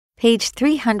Page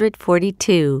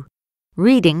 342.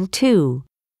 Reading 2.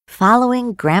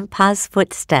 Following Grandpa's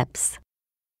Footsteps.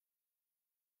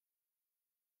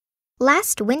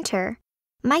 Last winter,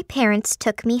 my parents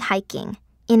took me hiking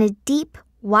in a deep,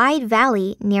 wide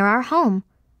valley near our home.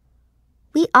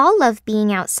 We all love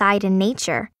being outside in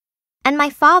nature, and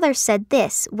my father said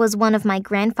this was one of my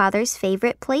grandfather's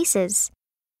favorite places.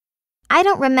 I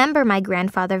don't remember my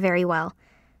grandfather very well,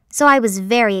 so I was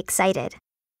very excited.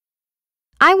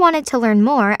 I wanted to learn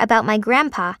more about my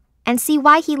grandpa and see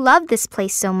why he loved this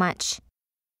place so much.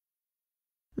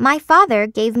 My father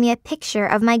gave me a picture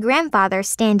of my grandfather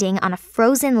standing on a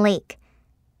frozen lake.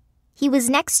 He was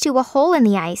next to a hole in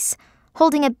the ice,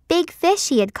 holding a big fish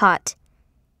he had caught.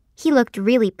 He looked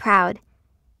really proud.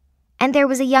 And there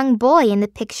was a young boy in the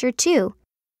picture too.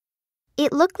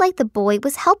 It looked like the boy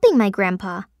was helping my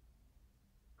grandpa.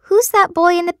 "Who's that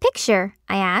boy in the picture?"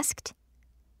 I asked.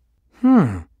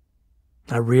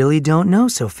 I really don't know,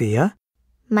 Sophia.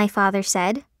 My father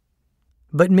said.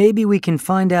 But maybe we can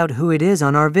find out who it is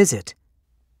on our visit.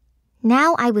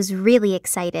 Now I was really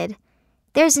excited.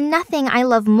 There's nothing I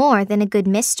love more than a good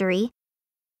mystery.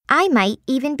 I might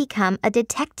even become a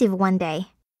detective one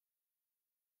day.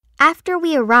 After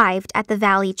we arrived at the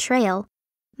valley trail,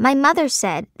 my mother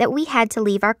said that we had to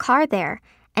leave our car there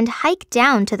and hike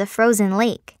down to the frozen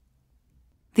lake.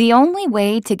 The only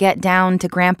way to get down to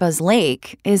Grandpa's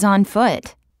lake is on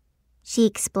foot, she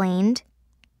explained.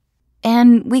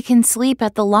 And we can sleep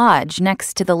at the lodge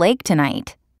next to the lake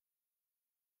tonight.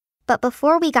 But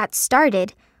before we got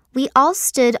started, we all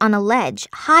stood on a ledge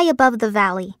high above the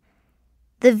valley.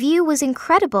 The view was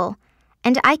incredible,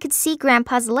 and I could see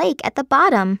Grandpa's lake at the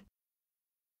bottom.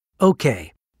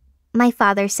 Okay, my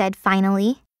father said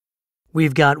finally.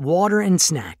 We've got water and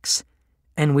snacks,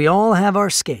 and we all have our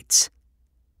skates.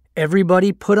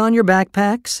 Everybody put on your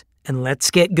backpacks, and let's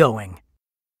get going.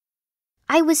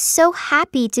 I was so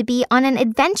happy to be on an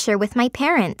adventure with my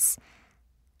parents.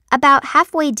 About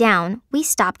halfway down, we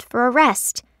stopped for a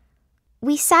rest.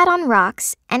 We sat on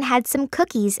rocks and had some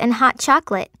cookies and hot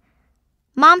chocolate.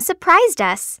 Mom surprised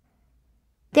us.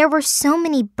 There were so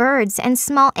many birds and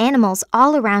small animals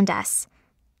all around us.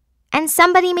 And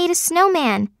somebody made a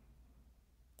snowman.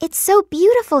 "It's so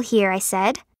beautiful here," I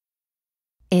said.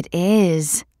 It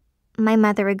is, my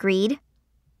mother agreed.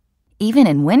 Even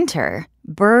in winter,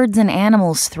 birds and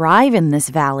animals thrive in this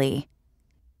valley.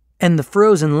 And the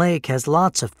frozen lake has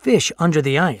lots of fish under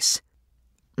the ice,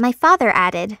 my father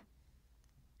added.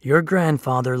 Your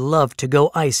grandfather loved to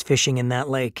go ice fishing in that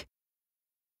lake.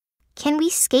 Can we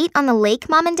skate on the lake,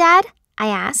 Mom and Dad? I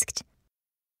asked.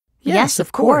 Yes,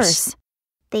 of course,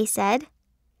 they said.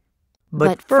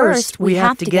 But first, we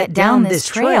have to get down this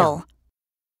trail.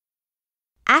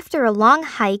 After a long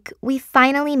hike, we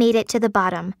finally made it to the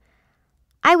bottom.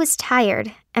 I was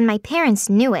tired, and my parents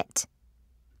knew it.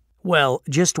 Well,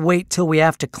 just wait till we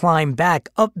have to climb back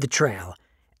up the trail,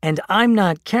 and I'm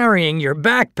not carrying your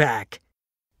backpack.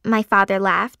 My father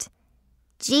laughed.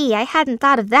 Gee, I hadn't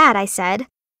thought of that, I said.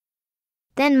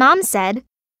 Then Mom said,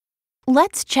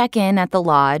 Let's check in at the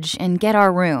lodge and get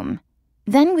our room.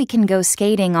 Then we can go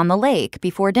skating on the lake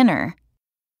before dinner.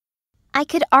 I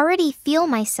could already feel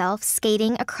myself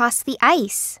skating across the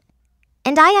ice.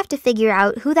 And I have to figure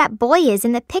out who that boy is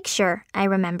in the picture, I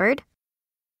remembered.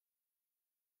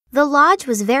 The lodge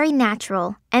was very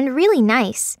natural and really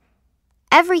nice.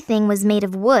 Everything was made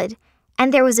of wood,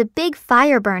 and there was a big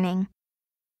fire burning.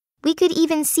 We could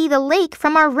even see the lake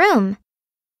from our room.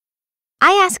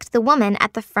 I asked the woman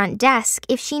at the front desk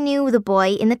if she knew the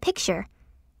boy in the picture,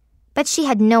 but she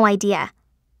had no idea.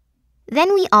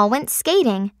 Then we all went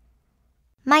skating.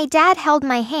 My dad held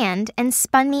my hand and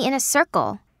spun me in a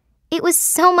circle. It was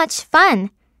so much fun.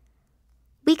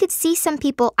 We could see some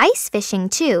people ice fishing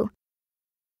too.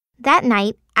 That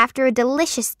night, after a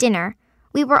delicious dinner,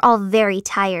 we were all very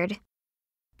tired.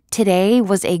 Today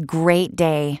was a great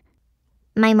day,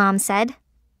 my mom said.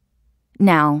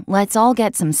 Now, let's all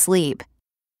get some sleep.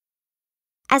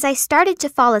 As I started to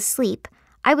fall asleep,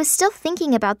 I was still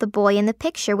thinking about the boy in the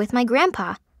picture with my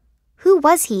grandpa. Who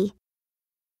was he?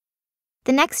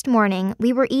 The next morning,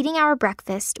 we were eating our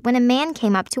breakfast when a man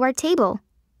came up to our table.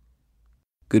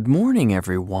 Good morning,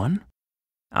 everyone.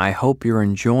 I hope you're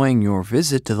enjoying your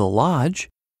visit to the lodge.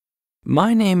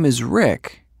 My name is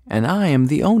Rick, and I am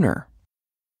the owner.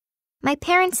 My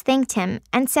parents thanked him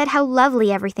and said how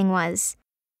lovely everything was.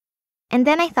 And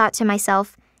then I thought to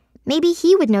myself, maybe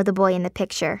he would know the boy in the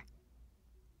picture.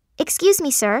 Excuse me,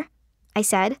 sir, I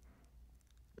said.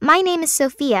 My name is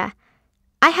Sophia.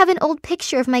 I have an old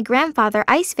picture of my grandfather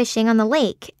ice fishing on the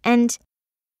lake, and...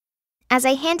 As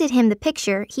I handed him the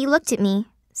picture, he looked at me,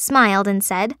 smiled, and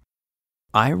said,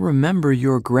 I remember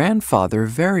your grandfather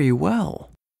very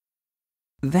well.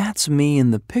 That's me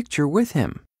in the picture with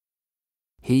him.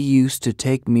 He used to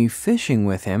take me fishing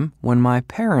with him when my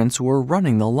parents were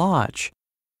running the lodge.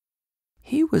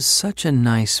 He was such a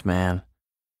nice man.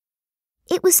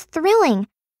 It was thrilling.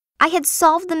 I had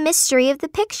solved the mystery of the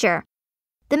picture.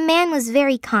 The man was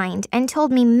very kind and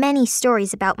told me many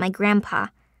stories about my grandpa.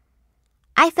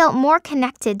 I felt more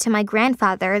connected to my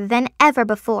grandfather than ever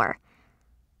before.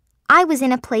 I was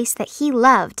in a place that he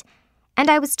loved, and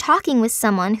I was talking with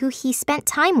someone who he spent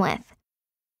time with.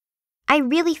 I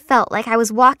really felt like I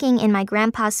was walking in my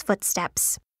grandpa's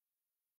footsteps.